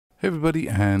Hey everybody,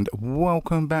 and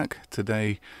welcome back.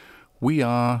 Today we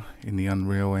are in the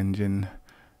Unreal Engine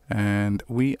and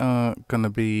we are going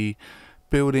to be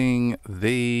building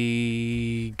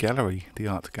the gallery, the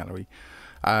art gallery.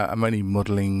 I'm only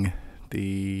modeling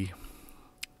the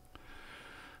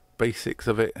basics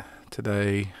of it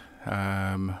today,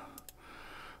 so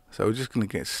we're just going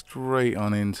to get straight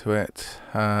on into it.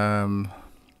 So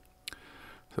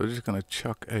we're just going to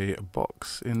chuck a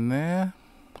box in there.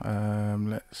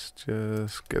 Let's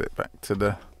just get it back to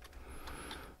the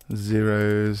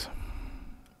zeros.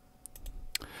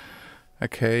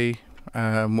 Okay,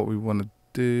 what we want to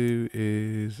do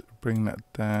is bring that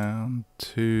down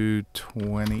to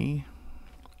 20.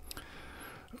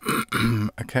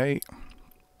 Okay,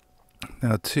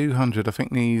 now 200, I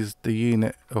think the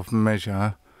unit of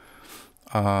measure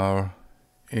are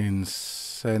in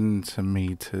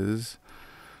centimeters.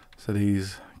 So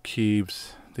these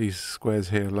cubes, these squares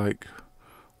here, like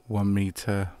 1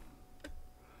 meter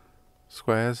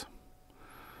squares.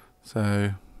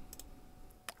 So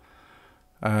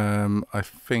I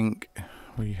think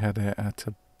we had it at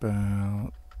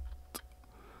about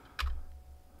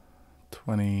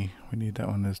 20. We need that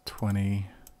one as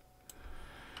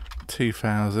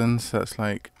 22,000. So that's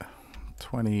like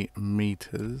 20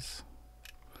 meters,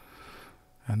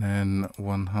 and then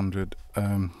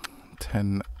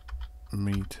 110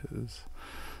 meters.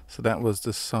 So that was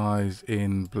the size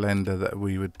in Blender that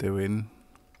we were doing.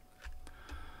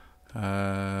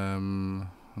 I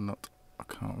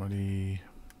can't really.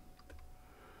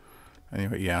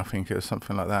 Anyway, yeah, I think it was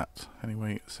something like that.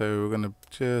 Anyway, so we're gonna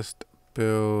just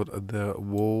build the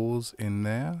walls in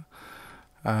there.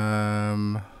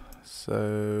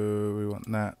 So we want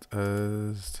that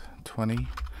as 20,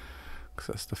 because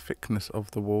that's the thickness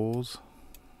of the walls.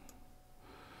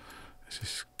 It's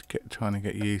just trying to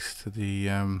get used to the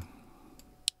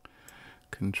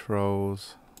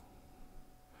controls.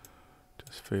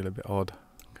 Just feel a bit odd.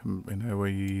 You know, where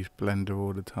you use Blender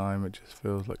all the time, it just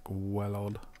feels like well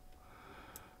odd.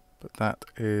 But that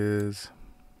is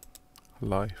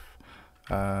life.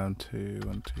 2, 1, 2,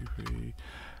 3.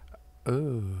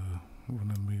 Oh, I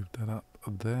want to move that up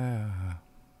there.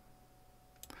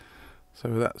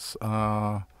 So that's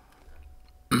our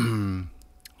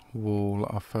wall,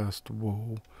 our first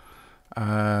wall.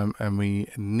 And we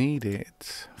need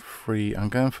it free. I'm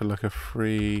going for like a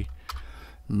 3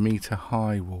 meter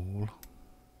high wall.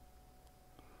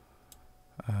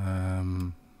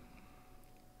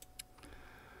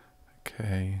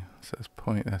 Okay, so that's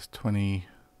 20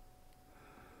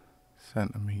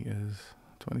 centimeters.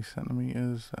 20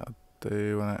 centimeters, that'll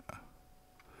do, won't it?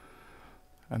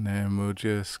 And then we'll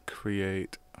just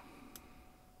create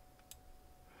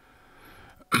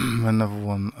another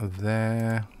one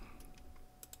there.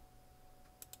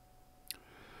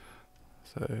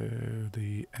 So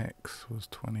the X was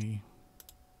 20.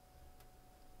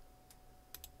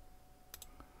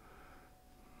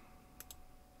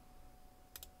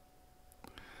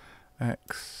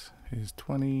 X is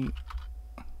 20,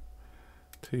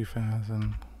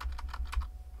 2,000,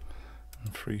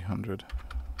 and 300.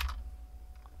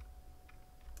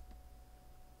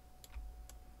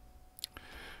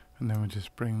 And then we'll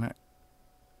just bring that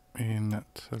in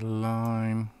to the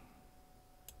line.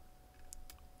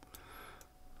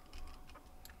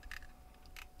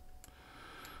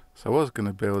 So I was going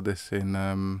to build this in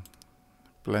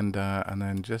Blender and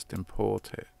then just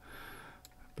import it,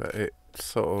 but it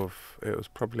was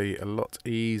probably a lot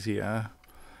easier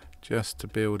just to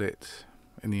build it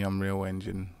in the Unreal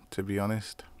Engine, to be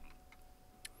honest.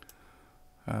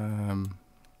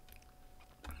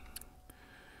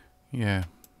 Yeah.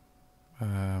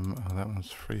 Oh, that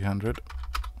one's 300.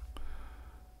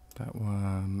 That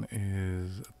one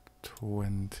is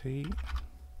 20.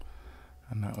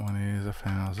 And that one is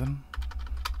 1,000. And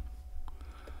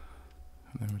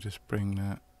then we'll just bring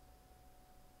that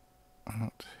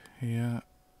out here.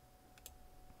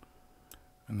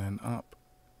 And then up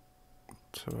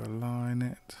to align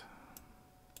it.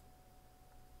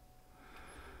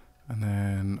 And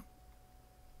then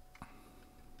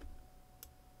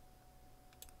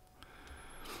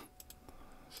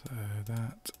so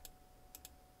that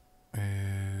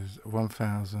is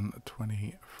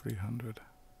 1,020, 300.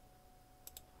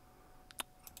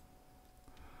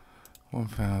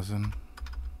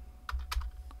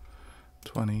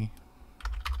 1,020,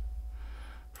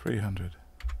 300.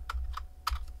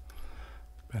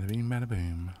 Bada bing, bada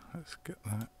boom. Let's get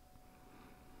that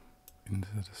into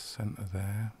the center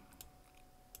there.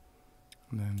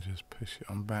 And then just push it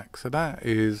on back. So that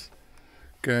is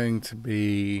going to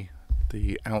be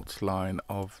the outline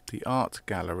of the art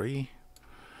gallery.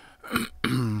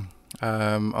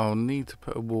 I'll need to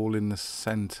put a wall in the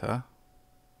center.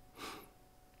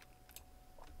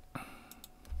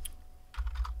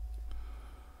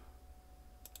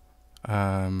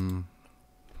 Let's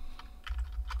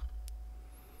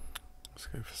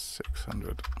go for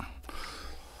 600.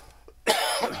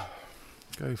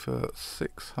 Go for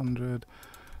 600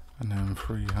 and then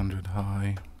 300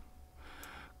 high,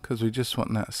 because we just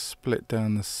want that split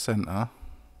down the center,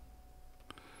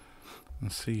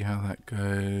 and see how that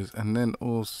goes. And then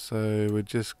also we're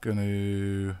just going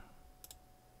to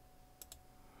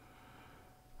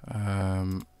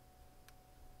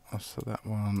so that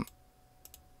one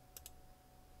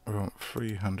we want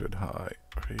 300 high,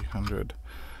 300,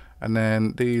 and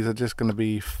then these are just going to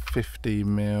be 50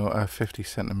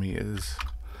 centimeters,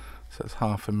 so that's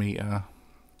half a meter.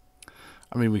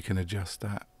 I mean, we can adjust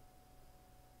that.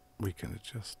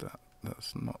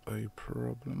 That's not a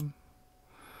problem.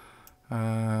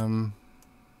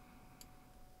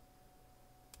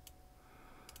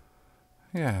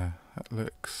 Yeah, that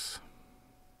looks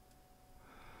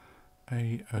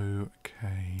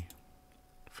a-okay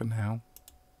for now.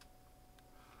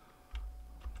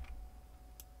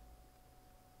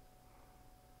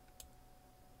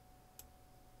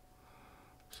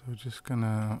 So we're just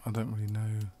gonna, I don't really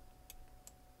know.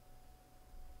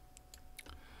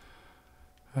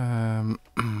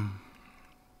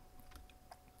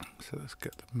 So let's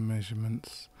get the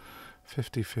measurements.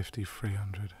 50, 50,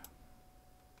 300.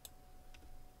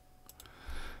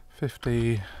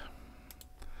 50,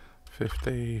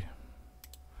 50,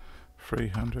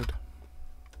 300.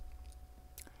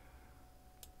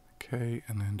 Okay,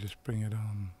 and then just bring it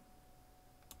on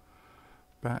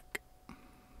back.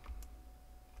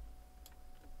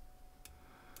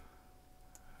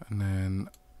 And then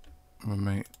we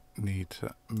may need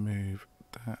to move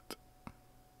that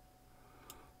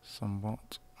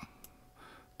somewhat.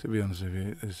 To be honest with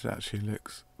you, this actually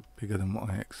looks bigger than what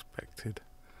I expected.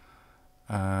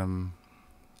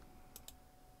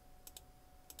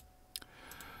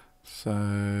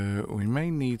 So we may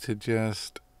need to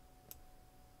just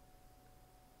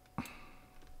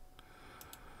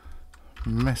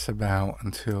mess about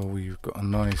until we've got a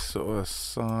nice sort of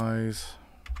size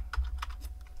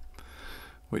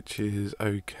which is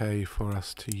okay for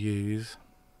us to use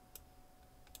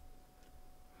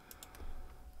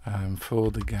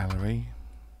for the gallery.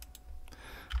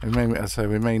 And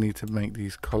we may need to make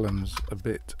these columns a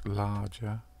bit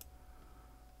larger,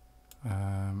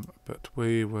 but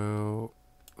we will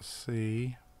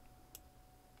see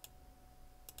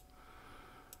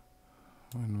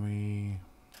when we.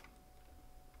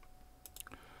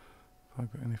 Have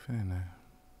I got anything in there?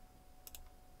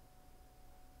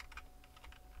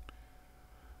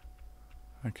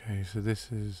 Okay, so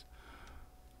this is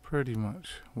pretty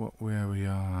much where we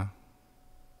are.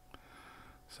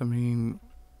 So I mean,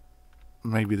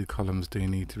 maybe the columns do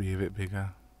need to be a bit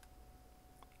bigger.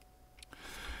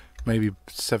 Maybe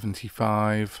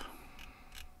 75.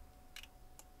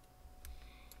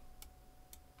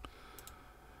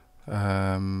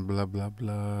 Blah blah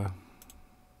blah.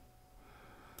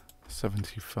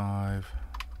 75.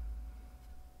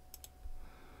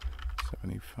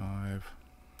 75.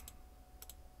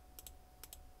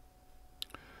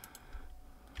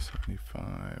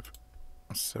 75.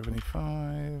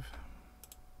 75.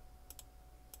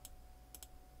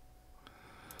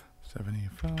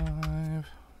 75.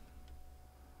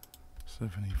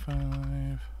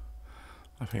 75.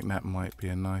 I think that might be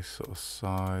a nice sort of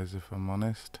size, if I'm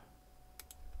honest.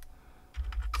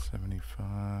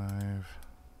 75.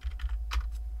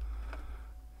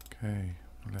 Okay,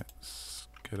 let's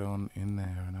get on in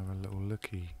there and have a little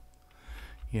looky.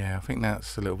 Yeah, I think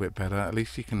that's a little bit better. At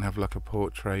least you can have like a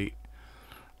portrait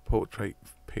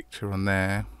picture on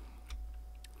there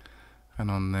and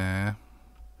on there,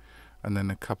 and then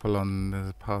a couple on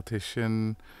the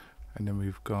partition, and then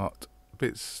we've got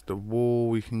bits the wall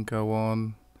we can go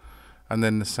on, and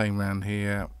then the same round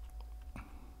here.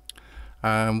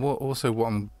 What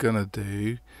I'm gonna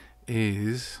do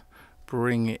is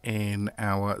bring in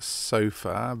our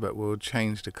sofa, but we'll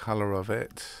change the color of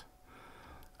it,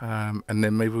 and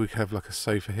then maybe we can have like a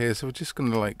sofa here. So we're just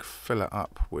gonna like fill it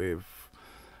up with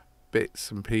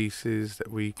bits and pieces that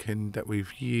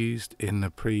we've used in the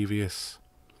previous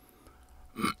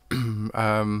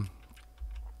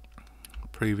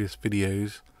previous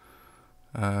videos.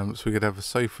 So we could have a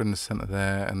sofa in the center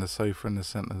there and a sofa in the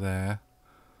center there,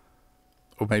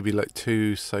 or maybe like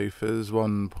two sofas,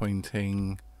 one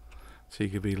pointing, so you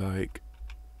could be like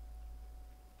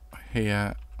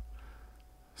here,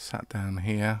 sat down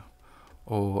here,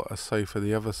 or a sofa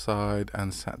the other side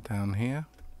and sat down here.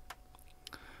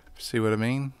 See what I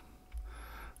mean?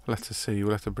 We'll have to see.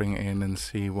 We'll have to bring it in and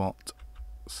see what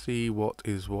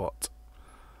is what.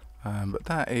 But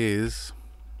that is,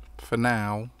 for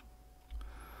now,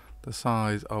 the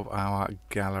size of our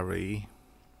gallery,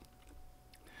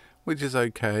 which is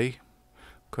okay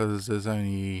because there's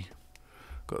only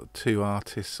got 2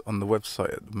 artists on the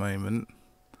website at the moment,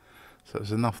 so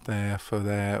there's enough there for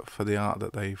the art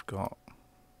that they've got.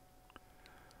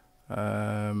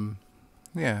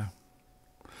 Yeah,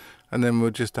 and then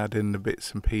we'll just add in the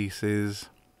bits and pieces.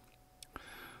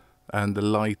 And the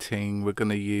lighting, we're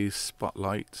going to use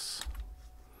spotlights.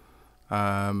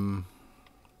 So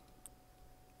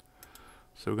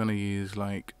we're going to use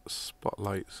like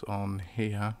spotlights on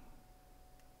here.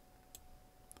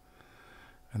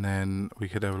 And then we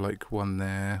could have like one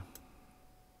there,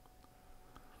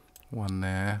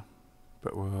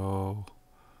 but we'll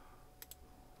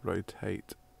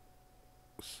rotate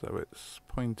so it's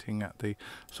pointing at the,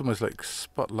 it's almost like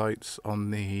spotlights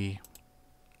on the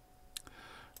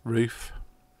roof,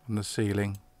 on the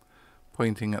ceiling,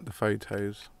 pointing at the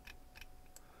photos.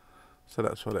 So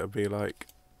that's what it'll be like.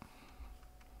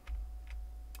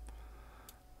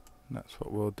 And that's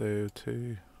what we'll do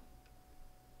to,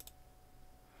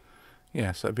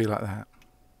 yeah, so it'll be like that.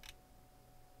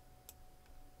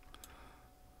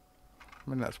 I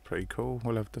mean, that's pretty cool.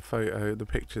 We'll have the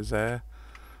pictures there,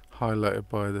 highlighted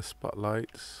by the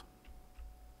spotlights.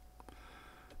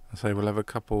 And so we'll have a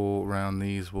couple around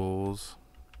these walls.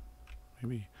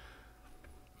 Maybe.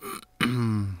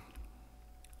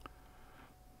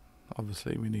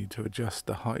 Obviously we need to adjust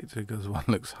the height because one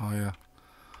looks higher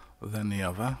than the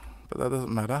other, but that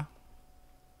doesn't matter.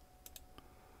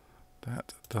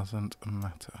 That doesn't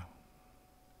matter.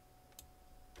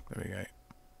 There we go.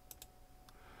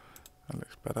 That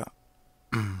looks better.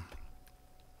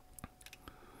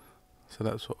 So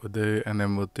that's what we'll do, and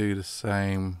then we'll do the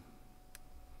same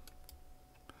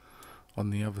on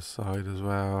the other side as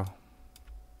well.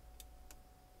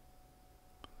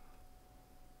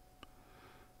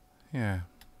 Yeah.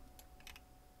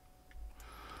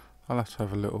 I'll have to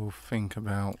have a little think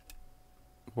about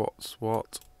what's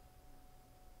what.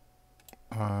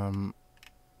 But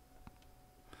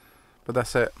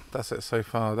that's it. That's it so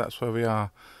far. That's where we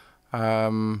are.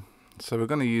 So we're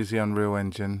going to use the Unreal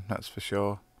Engine, that's for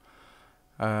sure.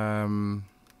 And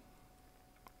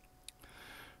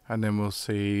then we'll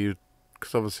see,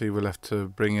 because obviously we'll have to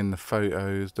bring in the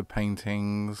photos, the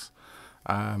paintings.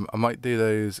 I might do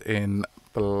those in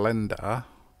Blender.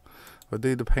 We'll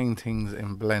do the paintings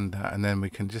in Blender, and then we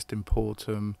can just import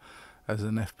them as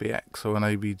an FBX or an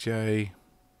OBJ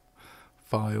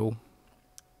file,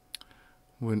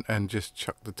 and just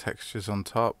chuck the textures on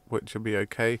top, which will be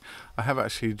okay. I have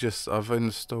actually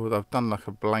I've done like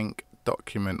a blank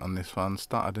document on this one,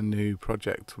 started a new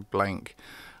project with blank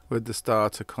with the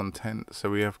starter content, so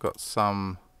we have got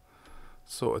some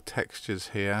sort of textures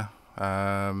here.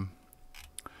 I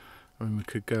mean, we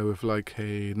could go with like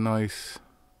a nice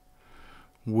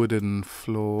wooden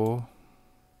floor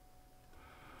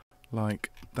like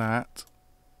that.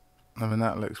 I mean,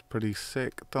 that looks pretty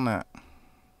sick, doesn't it?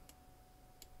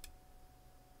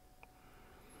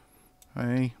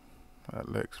 Hey, that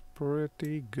looks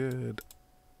pretty good.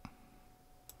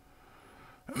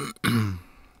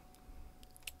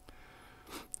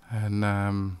 And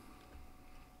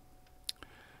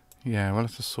yeah, we'll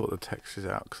have to sort the textures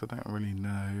out because I don't really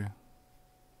know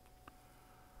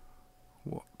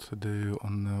what to do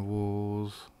on the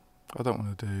walls. I don't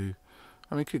want to do,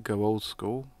 I mean, we could go old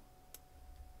school.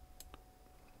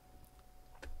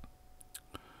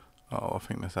 Oh, I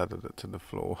think that's added it to the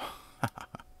floor.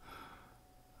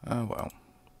 Oh well.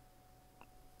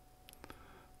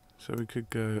 So we could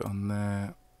go on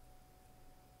there,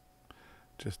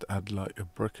 just add like a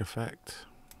brick effect.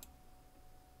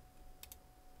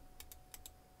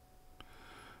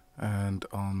 And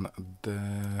on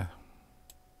there,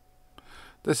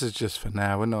 this is just for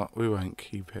now, we won't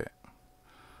keep it.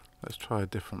 Let's try a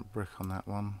different brick on that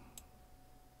one.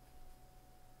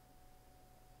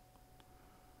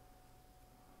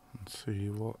 And see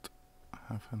what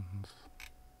happens.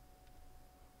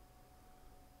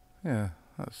 Yeah,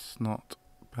 that's not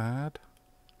bad.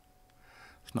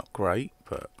 It's not great,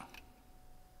 but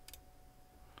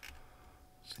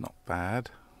it's not bad.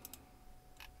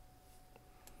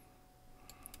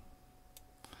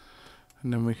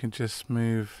 And then we can just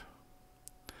move.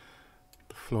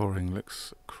 The flooring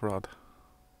looks crud.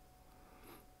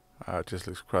 It just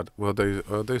looks crud. We'll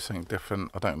do something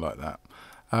different. I don't like that.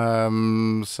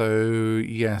 So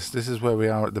yes, this is where we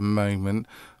are at the moment.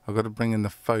 I've got to bring in the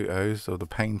photos or the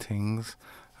paintings.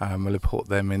 We'll import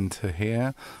them into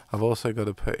here. I've also got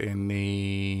to put in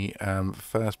the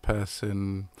first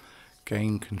person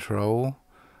game control.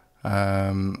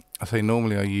 I say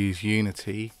normally I use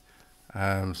Unity,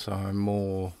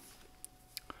 so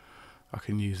I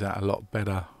can use that a lot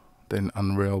better than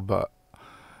Unreal, but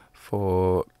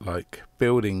for like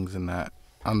buildings and that,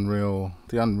 the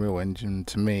Unreal Engine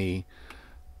to me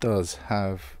does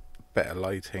have better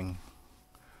lighting,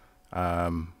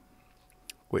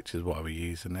 which is why we're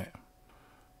using it.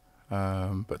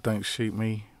 But don't shoot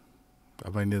me.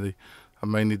 I'm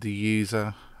only the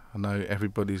user. I know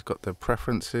everybody's got their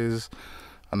preferences.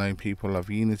 I know people love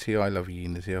Unity. I love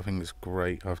Unity. I think it's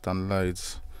great. I've done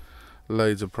loads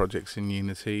of projects in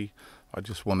Unity. I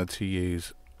just wanted to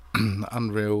use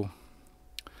Unreal.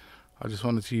 I just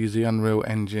wanted to use the Unreal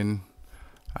Engine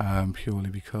purely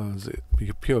because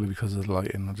of the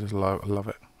lighting. I just love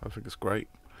it. I think it's great.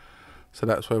 So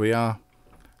that's where we are.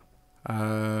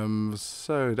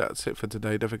 So that's it for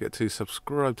today. Don't forget to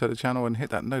subscribe to the channel and hit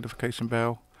that notification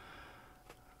bell.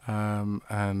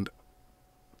 And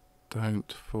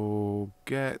don't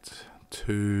forget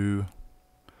to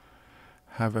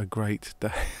have a great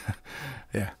day.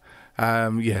 Yeah.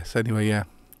 Yes, anyway, yeah.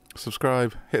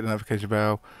 Subscribe, hit the notification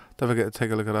bell. Don't forget to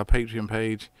take a look at our Patreon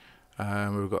page.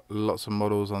 We've got lots of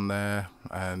models on there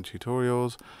and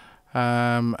tutorials.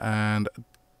 And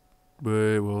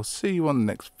we will see you on the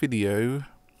next video.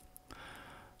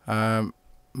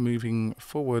 Moving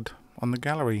forward on the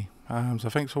gallery. So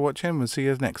thanks for watching. We'll see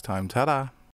you next time. Ta-da!